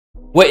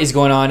What is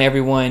going on,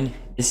 everyone?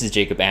 This is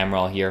Jacob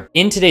Amaral here.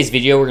 In today's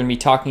video, we're going to be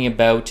talking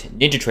about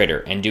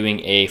NinjaTrader and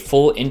doing a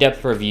full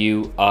in-depth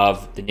review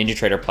of the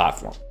NinjaTrader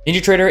platform.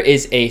 NinjaTrader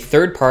is a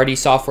third-party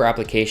software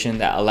application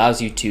that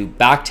allows you to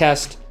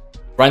backtest,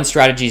 run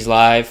strategies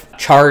live,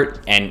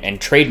 chart,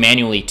 and trade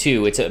manually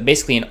too. It's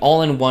basically an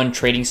all-in-one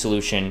trading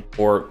solution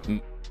for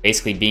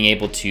basically being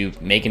able to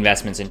make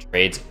investments and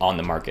trades on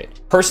the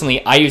market.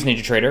 Personally, I use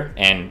NinjaTrader,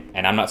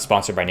 and I'm not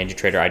sponsored by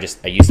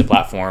NinjaTrader. I use the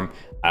platform.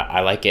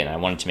 I like it and I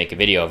wanted to make a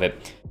video of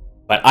it.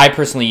 But I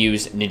personally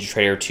use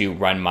NinjaTrader to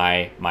run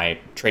my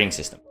trading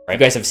system. Right? You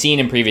guys have seen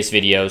in previous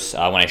videos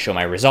when I show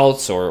my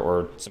results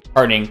or some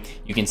charting,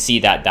 you can see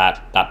that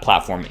that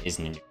platform is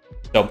NinjaTrader.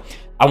 So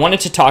I wanted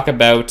to talk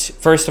about,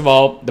 first of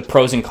all, the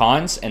pros and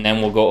cons, and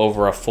then we'll go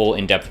over a full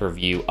in-depth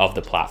review of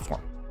the platform.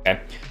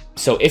 Okay.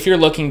 So if you're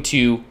looking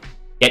to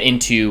get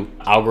into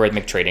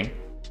algorithmic trading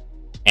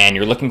and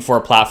you're looking for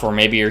a platform,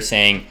 maybe you're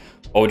saying,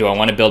 oh, do I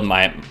want to build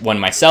one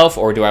myself,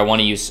 or do I want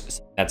to use something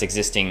that's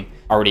existing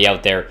already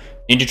out there?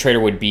 NinjaTrader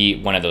would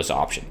be one of those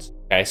options.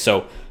 Okay,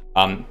 so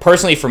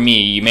personally for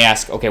me, you may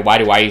ask, okay, why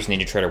do I use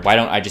NinjaTrader? Why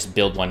don't I just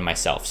build one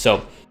myself?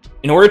 So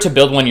in order to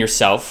build one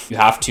yourself, you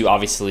have to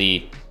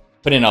obviously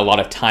put in a lot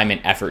of time and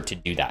effort to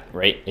do that,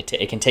 right?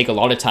 It can take a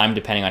lot of time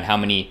depending on how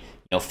many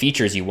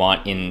features you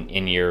want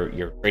in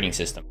your trading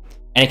system,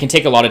 and it can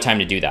take a lot of time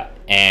to do that.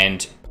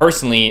 And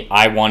personally,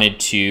 I wanted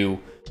to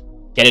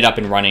get it up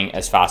and running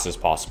as fast as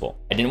possible.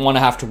 I didn't want to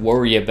have to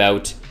worry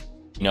about,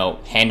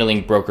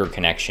 handling broker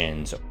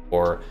connections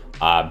or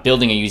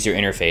building a user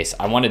interface.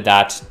 I wanted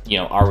that,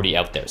 already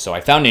out there. So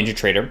I found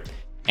NinjaTrader,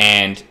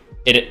 and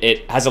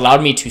it has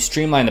allowed me to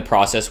streamline the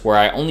process where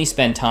I only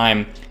spend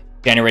time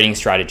generating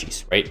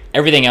strategies, right?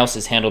 Everything else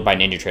is handled by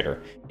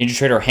NinjaTrader.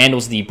 NinjaTrader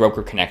handles the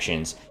broker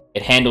connections.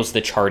 It handles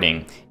the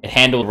charting. It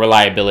handles the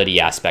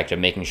reliability aspect of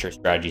making sure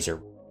strategies are.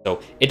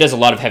 So it does a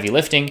lot of heavy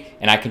lifting,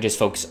 and I can just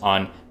focus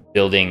on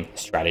building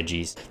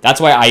strategies.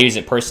 That's why I use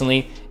it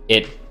personally.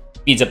 It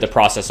speeds up the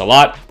process a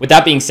lot. With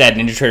that being said,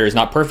 NinjaTrader is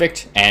not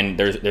perfect, and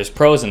there's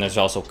pros and there's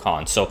also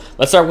cons. So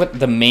let's start with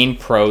the main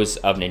pros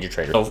of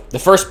NinjaTrader. So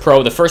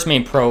the first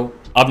main pro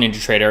of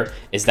NinjaTrader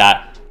is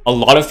that a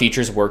lot of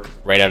features work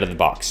right out of the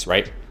box,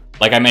 right?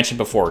 Like I mentioned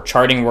before,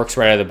 charting works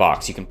right out of the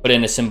box. You can put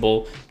in a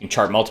symbol, you can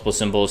chart multiple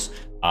symbols,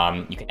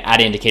 you can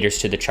add indicators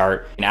to the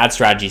chart, you can add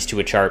strategies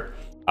to a chart,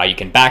 you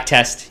can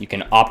backtest, you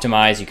can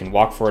optimize, you can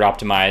walk forward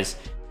optimize.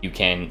 You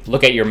can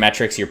look at your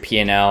metrics, your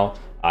P&L,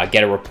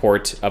 get a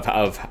report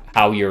of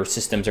how your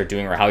systems are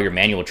doing or how your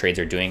manual trades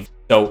are doing.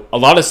 So a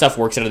lot of stuff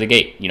works out of the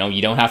gate.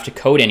 You don't have to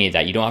code any of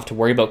that. You don't have to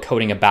worry about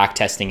coding a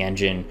backtesting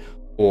engine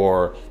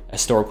or a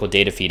historical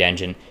data feed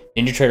engine.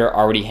 NinjaTrader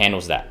already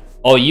handles that.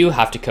 All you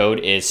have to code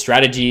is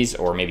strategies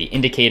or maybe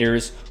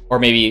indicators or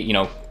maybe,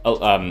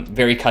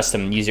 very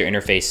custom user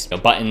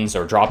interface buttons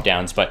or drop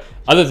downs. But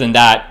other than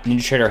that,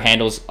 NinjaTrader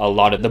handles a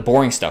lot of the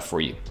boring stuff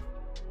for you.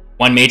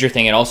 One major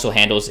thing it also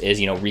handles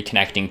is,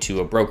 reconnecting to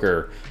a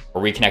broker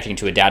or reconnecting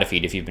to a data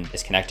feed if you've been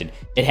disconnected.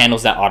 It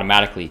handles that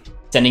automatically.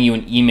 Sending you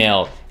an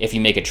email if you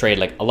make a trade,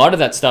 like a lot of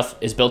that stuff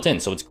is built in,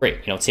 so it's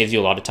great. It saves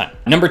you a lot of time.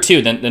 Number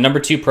two, the number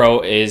two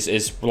pro is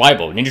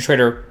reliable.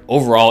 NinjaTrader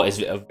overall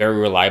is a very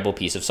reliable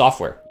piece of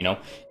software.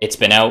 It's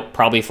been out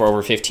probably for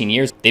over 15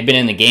 years. They've been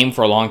in the game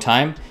for a long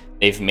time.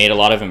 They've made a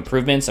lot of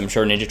improvements. I'm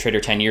sure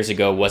NinjaTrader 10 years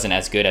ago wasn't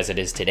as good as it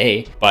is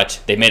today, but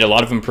they've made a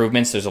lot of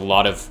improvements. There's a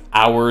lot of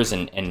hours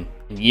and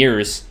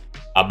years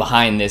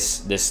behind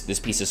this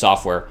piece of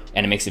software,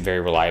 and it makes it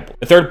very reliable.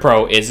 The third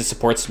pro is it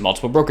supports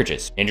multiple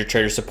brokerages.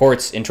 NinjaTrader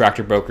supports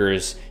Interactive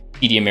Brokers,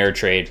 TD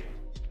Ameritrade,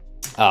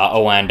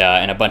 Oanda,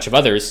 and a bunch of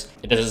others.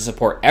 It doesn't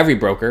support every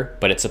broker,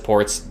 but it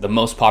supports the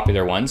most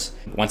popular ones.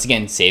 Once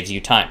again, saves you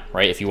time,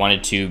 right? If you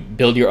wanted to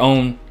build your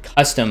own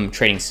custom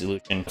trading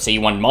solution, say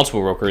you wanted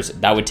multiple brokers,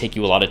 that would take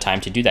you a lot of time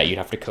to do that. You'd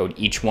have to code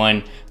each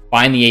one,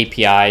 find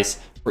the APIs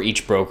for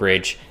each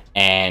brokerage,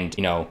 and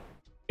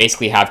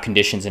basically have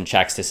conditions and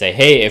checks to say,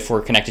 hey, if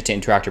we're connected to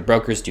Interactive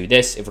Brokers, do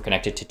this. If we're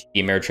connected to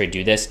TD Ameritrade,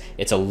 do this.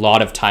 It's a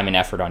lot of time and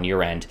effort on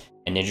your end,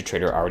 and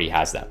NinjaTrader already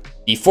has that.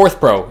 The fourth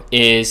pro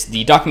is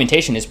the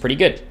documentation is pretty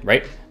good,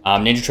 right?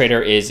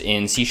 NinjaTrader is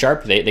in C#.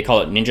 They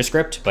call it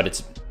NinjaScript, but it's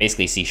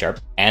basically C#.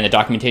 And the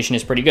documentation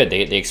is pretty good.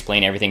 They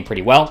explain everything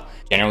pretty well.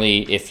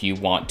 Generally, if you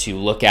want to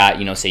look at,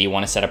 say you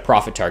want to set a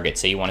profit target,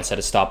 say you want to set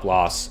a stop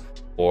loss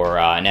or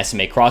an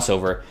SMA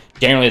crossover,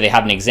 generally they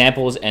have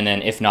examples, and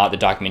then if not, the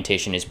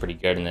documentation is pretty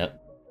good and they'll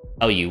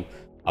tell you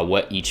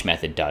what each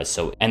method does.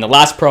 So, and the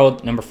last pro,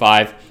 number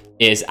 5,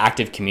 is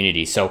active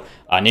community. So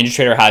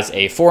NinjaTrader has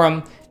a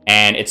forum,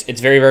 and it's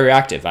very, very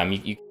active.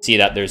 You can see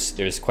that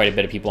there's quite a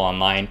bit of people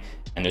online,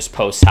 and there's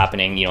posts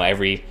happening,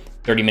 every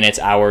 30 minutes,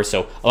 hour.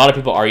 So a lot of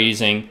people are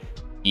using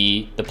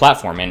the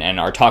platform and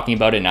are talking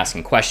about it and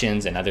asking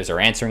questions, and others are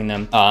answering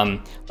them.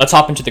 Let's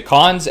hop into the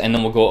cons, and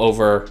then we'll go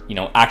over,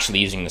 actually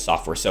using the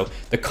software. So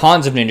the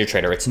cons of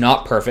NinjaTrader, it's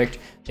not perfect.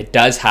 It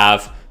does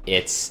have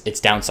its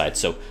downsides.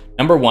 So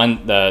number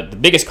one, the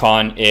biggest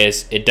con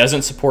is it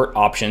doesn't support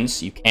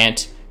options. You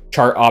can't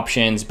chart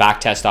options,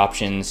 backtest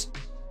options,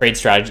 trade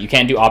strategy. You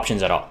can't do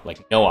options at all,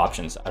 like no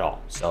options at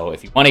all. So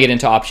if you want to get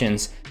into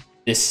options,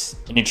 this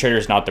NinjaTrader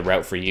is not the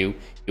route for you.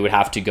 You would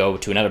have to go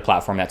to another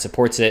platform that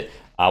supports it.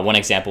 One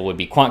example would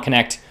be Quant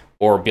Connect,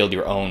 or build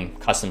your own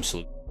custom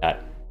solution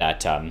that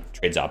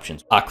trades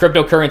options.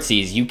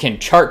 Cryptocurrencies, you can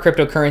chart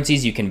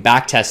cryptocurrencies, you can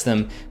back test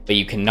them, but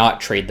you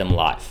cannot trade them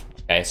live.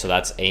 Okay, so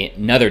that's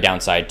another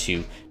downside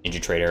to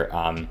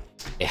NinjaTrader.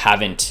 They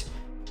haven't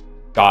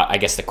got, I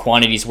guess, the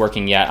quantities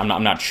working yet.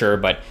 I'm not sure,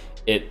 but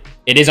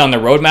it is on the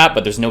roadmap,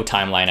 but there's no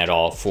timeline at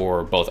all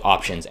for both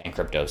options and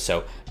crypto.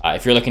 So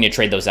if you're looking to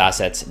trade those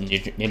assets,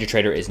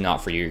 NinjaTrader is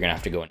not for you. You're gonna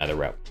have to go another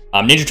route.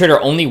 NinjaTrader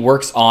only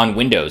works on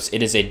Windows.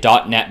 It is a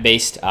 .NET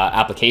based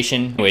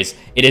application. Anyways,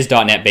 it is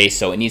 .NET based,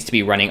 so it needs to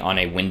be running on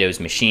a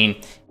Windows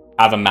machine.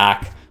 Have a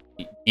Mac.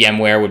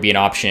 VMware would be an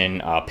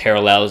option.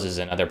 Parallels is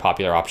another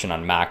popular option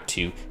on Mac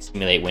to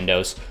simulate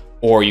Windows.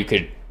 Or you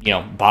could,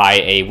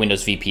 buy a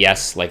Windows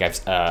VPS, like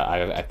I've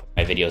put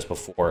my videos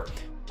before.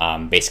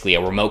 Basically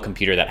a remote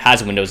computer that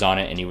has Windows on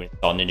it, and you would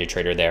install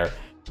NinjaTrader there.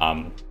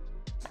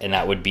 And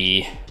that would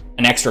be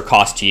an extra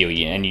cost to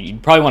you. And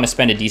you'd probably want to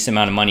spend a decent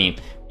amount of money,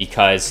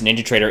 because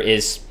NinjaTrader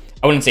is,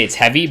 I wouldn't say it's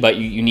heavy, but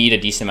you need a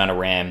decent amount of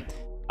RAM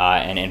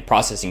and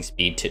processing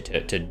speed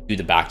to do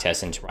the back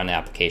test and to run the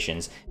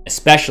applications,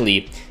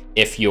 especially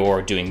if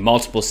you're doing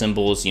multiple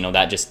symbols.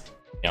 That just,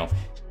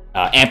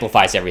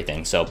 amplifies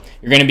everything. So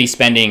you're going to be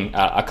spending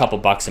a couple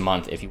bucks a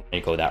month if you want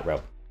to go that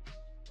route.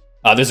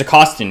 There's a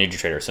cost to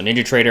NinjaTrader. So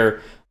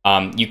NinjaTrader,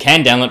 you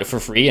can download it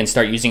for free and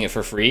start using it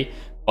for free.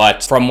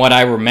 But from what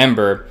I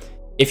remember,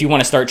 if you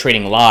want to start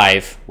trading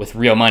live with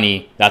real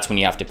money, that's when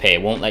you have to pay.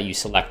 It won't let you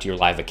select your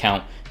live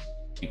account.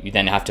 You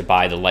then have to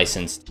buy the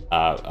licensed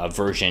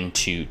version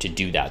to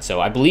do that. So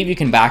I believe you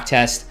can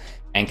backtest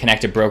and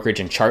connect a brokerage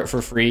and chart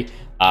for free.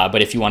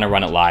 But if you want to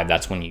run it live,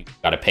 that's when you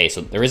got to pay. So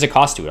there is a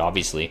cost to it,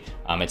 obviously.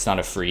 It's not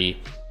a free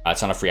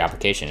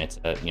application. It's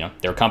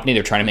they're a company.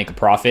 They're trying to make a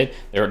profit.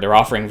 They're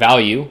offering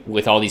value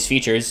with all these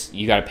features.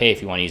 You got to pay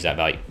if you want to use that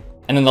value.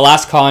 And then the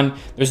last con,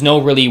 there's no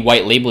really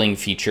white labeling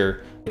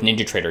feature with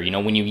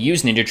NinjaTrader. When you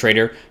use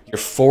NinjaTrader, you're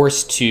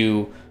forced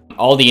to,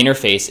 all the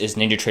interface is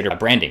NinjaTrader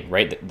branding,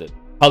 right? The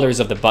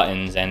colors of the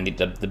buttons and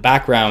the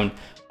background,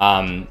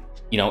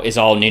 is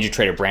all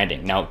NinjaTrader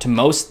branding. Now, to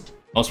most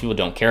people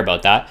don't care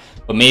about that,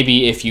 but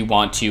maybe if you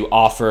want to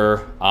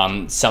offer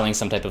selling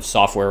some type of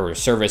software or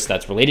service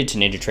that's related to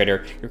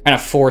NinjaTrader, you're kind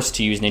of forced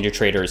to use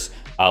NinjaTrader's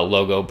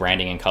logo,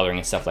 branding, and coloring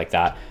and stuff like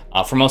that.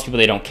 For most people,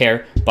 they don't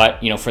care, but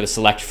for the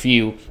select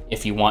few,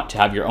 if you want to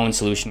have your own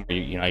solution where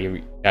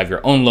you have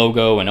your own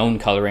logo and own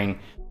coloring,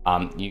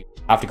 you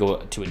have to go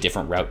to a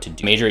different route to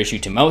do. Major issue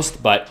to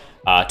most, but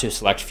to a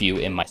select few,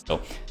 it might.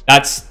 So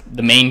that's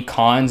the main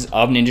cons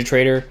of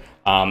NinjaTrader.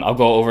 I'll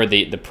go over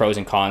the pros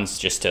and cons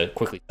just to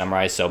quickly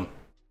summarize. So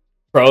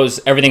pros,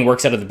 everything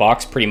works out of the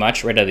box pretty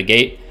much right out of the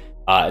gate.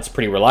 It's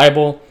pretty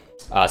reliable,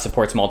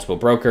 supports multiple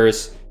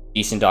brokers,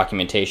 decent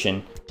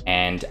documentation,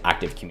 and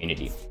active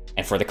community.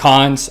 And for the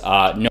cons,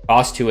 no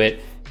cost to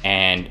it,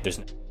 and there's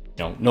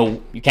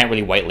you can't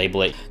really white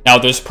label it. Now,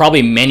 there's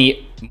probably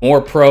many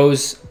more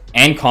pros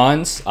and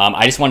cons.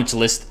 I just wanted to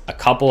list a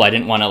couple. I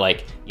didn't want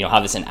to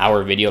have this an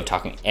hour video of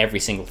talking every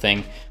single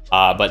thing,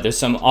 but there's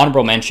some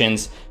honorable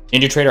mentions.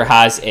 NinjaTrader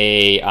has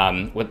a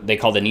what they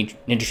call the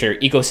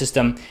NinjaTrader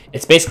ecosystem.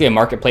 It's basically a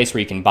marketplace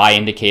where you can buy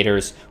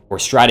indicators or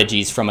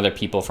strategies from other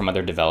people, from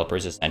other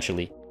developers,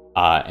 essentially,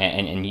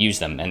 and use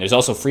them. And there's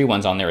also free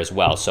ones on there as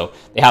well. So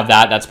they have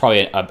that. That's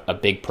probably a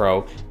big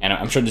pro. And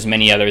I'm sure there's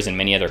many others and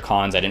many other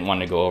cons. I didn't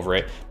want to go over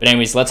it. But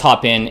anyways, let's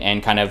hop in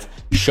and kind of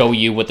show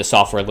you what the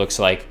software looks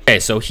like. Okay,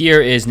 so here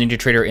is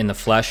NinjaTrader in the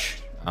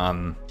flesh.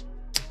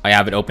 I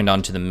have it opened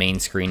onto the main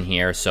screen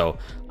here, so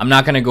I'm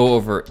not going to go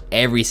over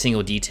every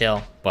single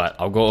detail, but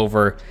I'll go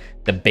over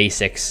the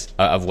basics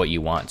of what you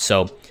want.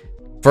 So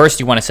first,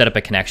 you want to set up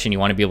a connection. You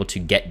want to be able to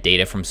get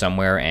data from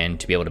somewhere, and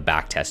to be able to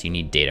backtest, you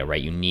need data,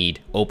 right? You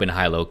need open,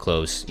 high, low,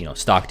 close,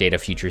 stock data,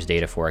 futures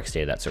data, forex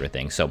data, that sort of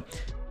thing. So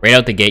right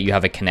out the gate, you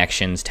have a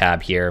connections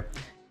tab here,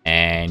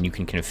 and you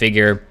can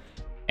configure,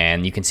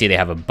 and you can see they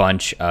have a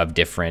bunch of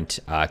different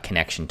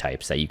connection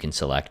types that you can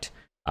select.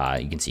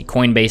 You can see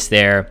Coinbase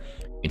there.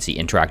 You can see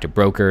interactive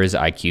brokers,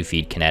 IQ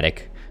Feed,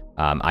 Kinetic.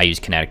 I use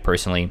Kinetic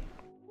personally,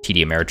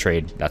 TD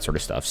Ameritrade, that sort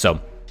of stuff.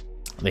 So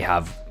they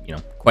have,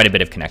 quite a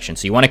bit of connection.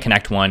 So you want to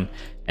connect one,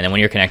 and then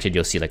when you're connected,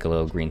 you'll see like a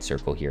little green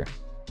circle here.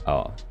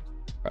 Oh,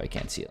 probably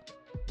can't see it.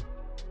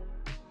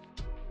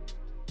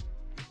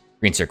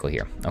 Green circle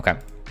here. Okay.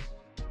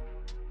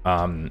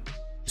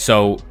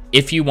 So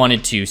if you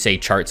wanted to say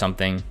chart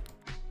something,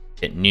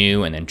 hit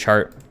new and then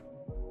chart.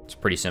 It's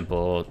pretty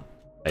simple.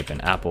 Type in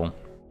Apple.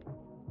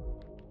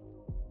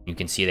 You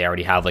can see they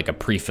already have like a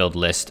pre-filled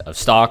list of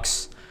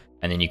stocks,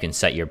 and then you can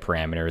set your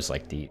parameters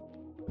like the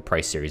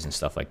price series and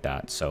stuff like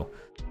that. So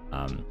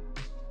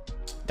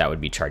that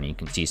would be charting. You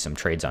can see some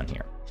trades on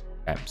here.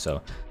 Okay,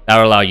 so that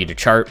will allow you to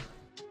chart.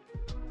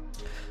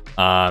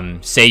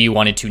 Say you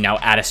wanted to now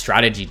add a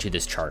strategy to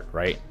this chart,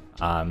 right?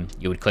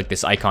 You would click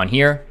this icon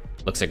here.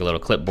 Looks like a little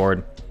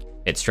clipboard.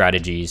 Hit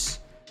strategies,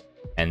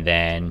 and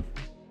then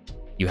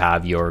you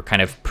have your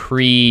kind of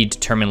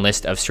predetermined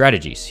list of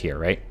strategies here,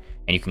 right?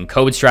 And you can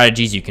code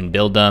strategies, you can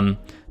build them,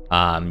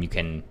 you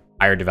can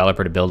hire a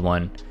developer to build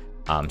one.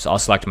 So I'll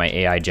select my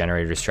AI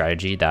generator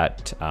strategy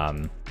that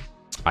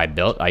I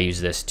built. I use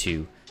this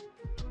to,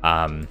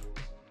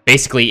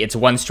 basically it's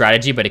one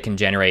strategy, but it can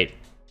generate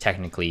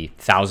technically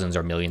thousands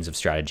or millions of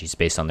strategies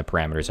based on the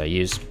parameters I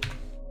use.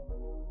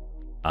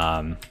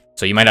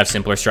 So you might have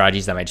simpler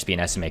strategies that might just be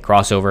an SMA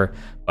crossover,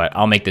 but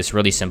I'll make this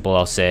really simple.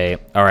 I'll say,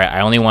 all right,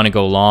 I only want to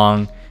go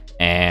long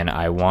and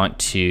I want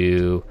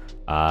to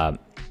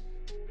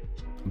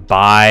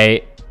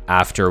buy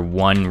after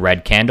one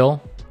red candle,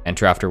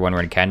 enter after one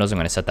red candles. I'm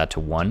going to set that to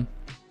 1.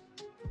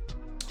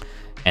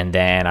 And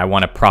then I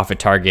want a profit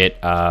target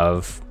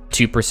of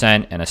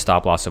 2% and a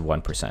stop loss of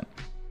 1%.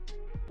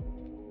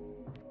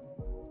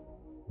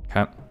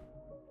 Okay.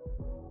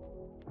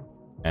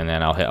 And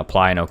then I'll hit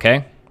apply and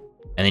okay.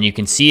 And then you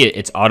can see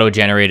it's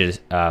auto-generated,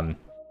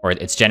 or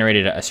it's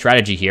generated a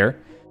strategy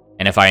here.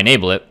 And if I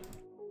enable it,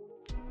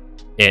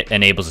 it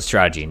enables a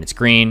strategy, and it's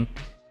green,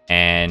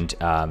 and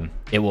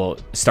it will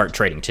start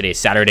trading. Today's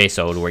Saturday,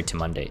 so it'll wait to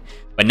Monday.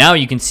 But now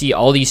you can see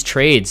all these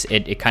trades,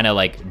 it kind of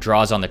like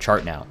draws on the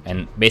chart now.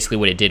 And basically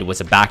what it did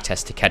was a back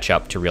test to catch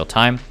up to real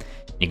time.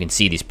 You can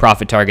see these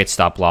profit targets,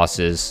 stop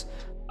losses,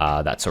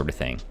 that sort of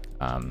thing.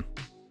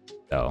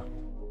 So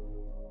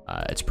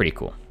it's pretty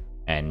cool.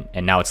 And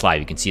now it's live.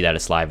 You can see that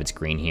it's live. It's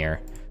green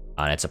here,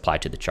 and it's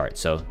applied to the chart.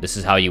 So this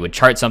is how you would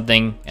chart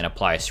something and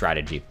apply a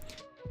strategy.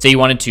 Say you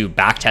wanted to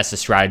back test a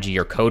strategy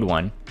or code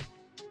one.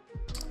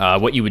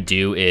 What you would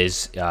do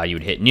is you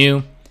would hit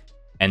new,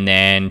 and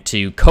then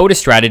to code a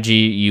strategy,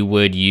 you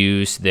would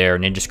use their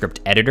NinjaScript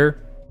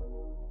editor.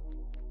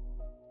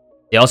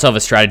 They also have a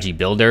strategy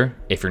builder.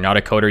 If you're not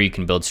a coder, you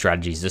can build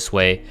strategies this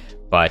way,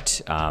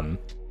 but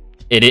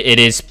it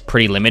is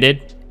pretty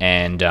limited,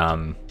 and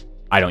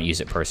I don't use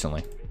it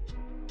personally.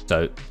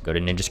 So go to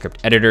NinjaScript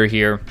editor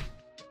here,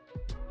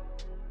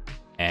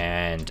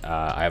 and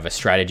I have a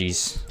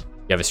strategies.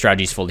 You have a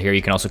strategies folder here.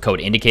 You can also code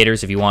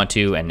indicators if you want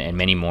to, and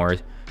many more.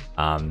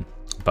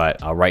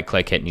 But I'll right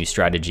click, hit new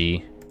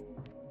strategy,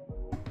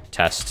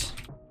 test,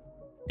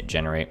 hit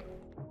generate.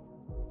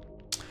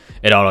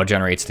 It auto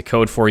generates the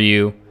code for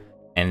you.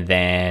 And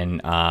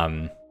then,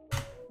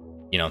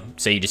 you know,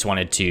 say you just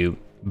wanted to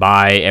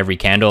buy every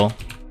candle.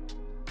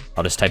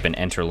 I'll just type in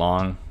enter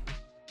long.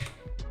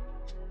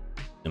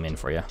 Zoom in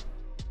for you.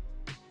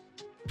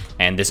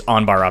 And this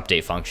on bar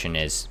update function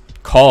is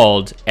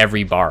called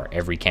every bar,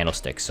 every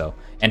candlestick. So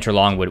enter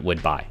long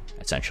would buy,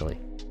 essentially.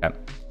 Okay.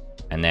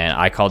 And then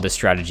I called this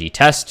strategy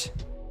test.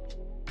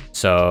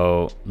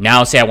 So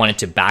now say I wanted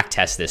to back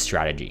test this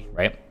strategy,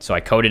 right? So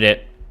I coded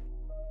it.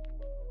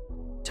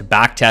 To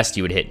back test,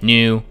 you would hit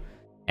new,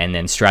 and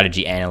then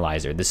strategy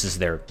analyzer. This is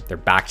their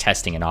back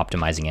testing and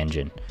optimizing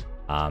engine.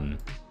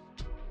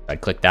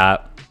 I'd click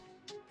that.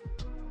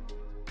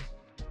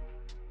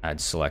 I'd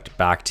select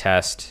back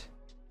test,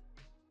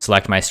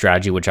 select my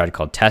strategy, which I'd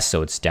call test.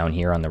 So it's down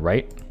here on the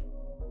right.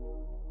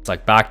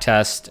 Select back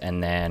test,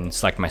 and then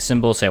select my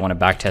symbol. Say I want to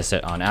back test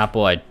it on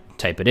Apple. I'd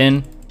type it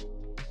in.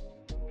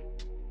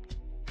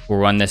 We'll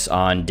run this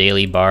on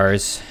daily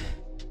bars,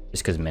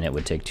 just because a minute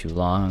would take too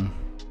long.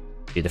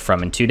 Do the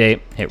from and to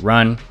date, hit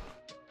run.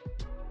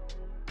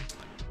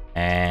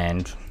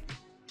 And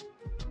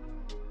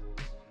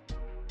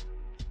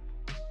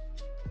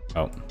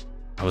oh,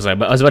 I was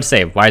about to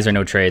say, why is there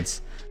no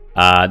trades?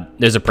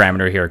 There's a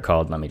parameter here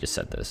called, let me just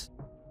set this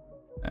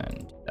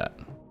and do that.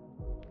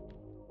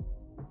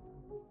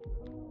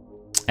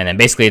 And then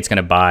basically it's going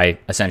to buy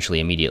essentially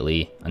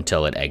immediately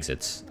until it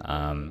exits.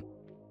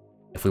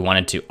 If we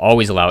wanted to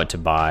always allow it to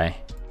buy,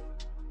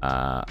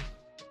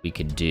 we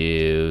could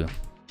do,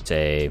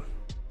 say,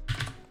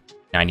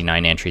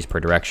 99 entries per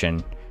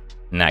direction.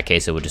 In that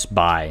case, it would just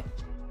buy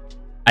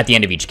at the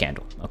end of each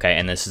candle. Okay,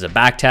 and this is a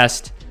back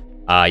test.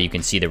 You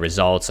can see the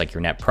results, like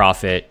your net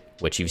profit,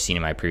 which you've seen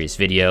in my previous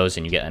videos,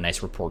 and you get a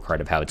nice report card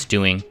of how it's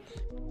doing.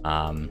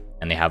 And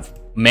they have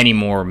many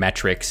more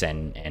metrics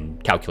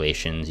and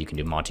calculations. You can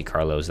do Monte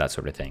Carlos, that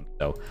sort of thing.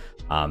 So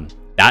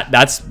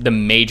that's the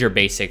major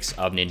basics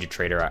of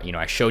NinjaTrader. You know,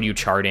 I showed you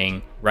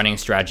charting, running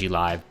strategy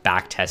live,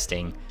 back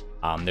testing.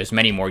 There's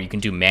many more. You can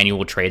do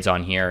manual trades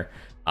on here.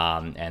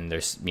 And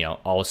there's, you know,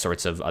 all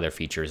sorts of other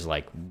features,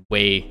 like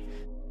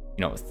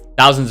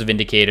thousands of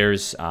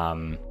indicators,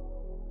 you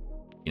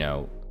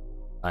know,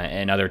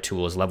 and other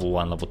tools, level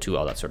 1, level 2,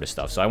 all that sort of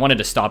stuff. So I wanted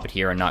to stop it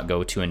here and not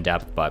go too in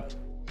depth, but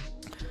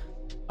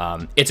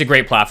it's a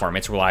great platform.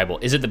 It's reliable.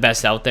 Is it the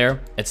best out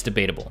there? It's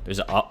debatable. There's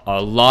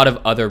a lot of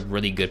other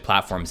really good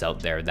platforms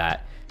out there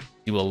that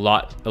do a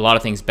lot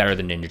of things better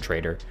than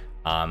NinjaTrader.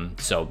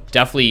 So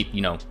definitely,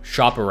 you know,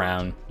 shop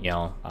around, you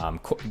know,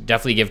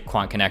 definitely give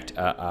Quant Connect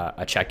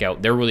a check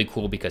out. They're really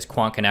cool because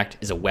Quant Connect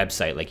is a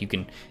website. Like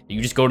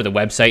you just go to the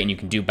website and you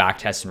can do back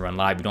tests and run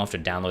live. You don't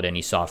have to download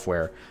any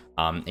software,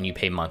 and you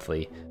pay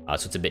monthly.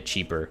 So it's a bit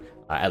cheaper,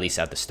 at least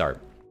at the start.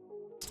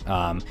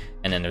 And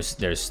then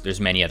there's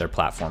many other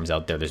platforms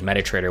out there. There's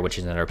MetaTrader, which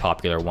is another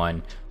popular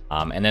one.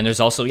 And then there's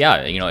also,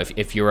 yeah, you know,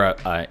 if you're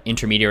a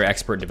intermediate or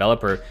expert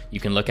developer, you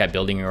can look at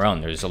building your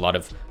own. There's a lot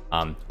of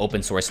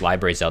open source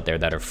libraries out there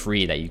that are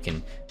free that you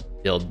can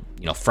build,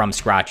 you know, from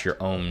scratch your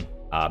own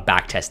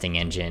back testing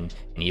engine,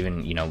 and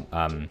even, you know,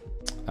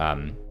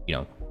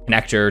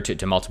 connector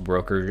to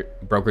multiple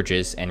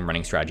brokerages and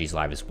running strategies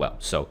live as well.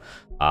 So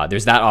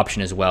there's that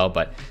option as well.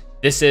 But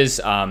this is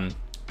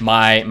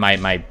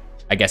my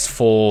I guess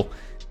full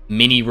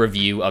mini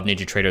review of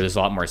NinjaTrader. There's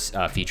a lot more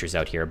features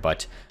out here,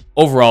 but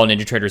overall,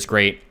 NinjaTrader is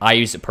great. I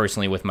use it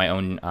personally with my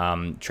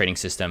own trading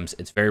systems.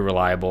 It's very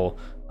reliable,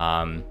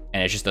 and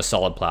it's just a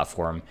solid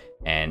platform.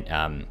 And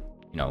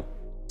you know,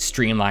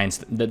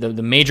 streamlines.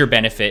 The major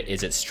benefit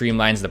is it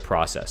streamlines the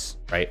process,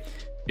 right?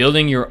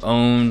 Building your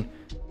own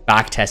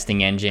back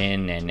testing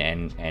engine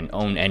and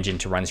own engine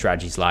to run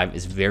strategies live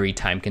is very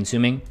time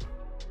consuming.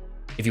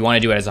 If you want to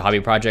do it as a hobby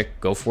project,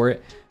 go for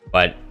it.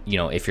 But you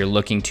know, if you're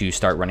looking to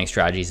start running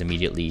strategies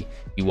immediately,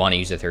 you want to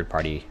use a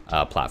third-party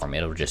platform.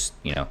 It'll just,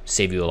 you know,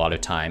 save you a lot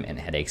of time and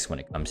headaches when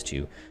it comes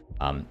to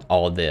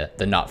all of the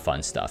not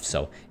fun stuff.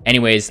 So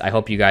anyways, I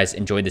hope you guys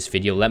enjoyed this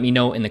video. Let me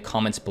know in the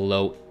comments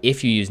below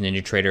if you use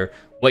NinjaTrader,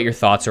 what your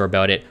thoughts are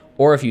about it,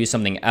 or if you use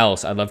something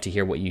else. I'd love to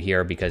hear what you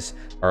hear, because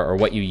or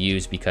what you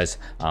use, because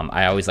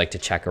I always like to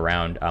check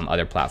around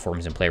other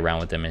platforms and play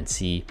around with them and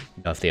see,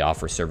 you know, if they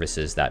offer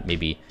services that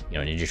maybe, you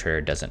know,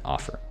 NinjaTrader doesn't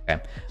offer.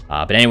 Okay,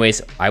 but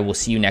anyways, I will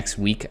see you next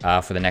week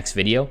for the next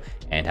video,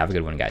 and have a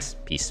good one, guys.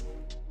 Peace.